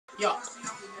Yo.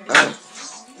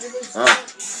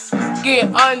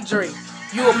 Get Andre,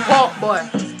 you a punk boy.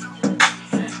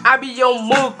 I be your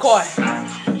mud car.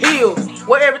 Heels,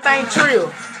 where everything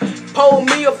trill. Pull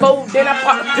me a fold, then I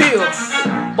pop the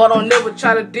pill. But don't never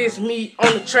try to diss me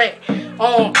on the track.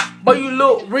 But you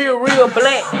look real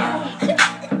black.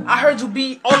 I heard you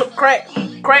be on the crack.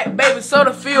 Crack, baby,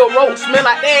 soda field roach. Smell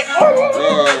like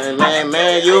that.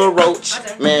 Man, you a roach.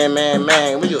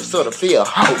 Man, we just soda field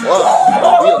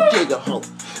hoe. We'll get the hoe.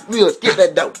 We'll get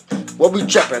that dope. What we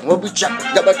trapping?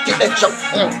 Gotta get that choke.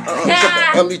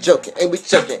 And we joking, and we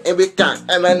choking, and we got,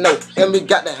 and I know, and we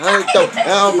got that honey dope.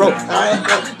 I'm broke.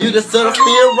 You the soda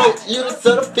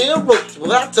field roach.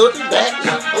 Well, I told you that.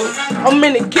 I'm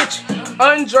in the kitchen,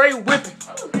 Andre whipping.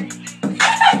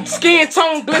 Skin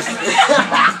tone glistening.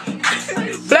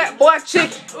 Black boy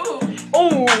chicken.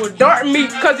 Ooh, dark meat,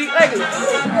 cause he ugly.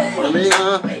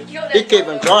 He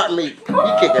keeping dark meat.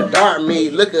 He kicking dark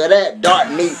meat. Look at that dark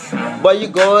meat. Boy, you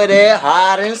go there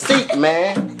hide and seek,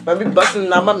 man. But be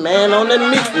busting out my man on the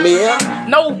meat meal.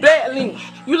 No black lean.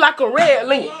 You like a red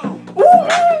lean. Ooh,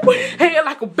 head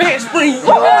like a bed spring.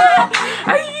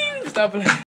 Ooh, stop it.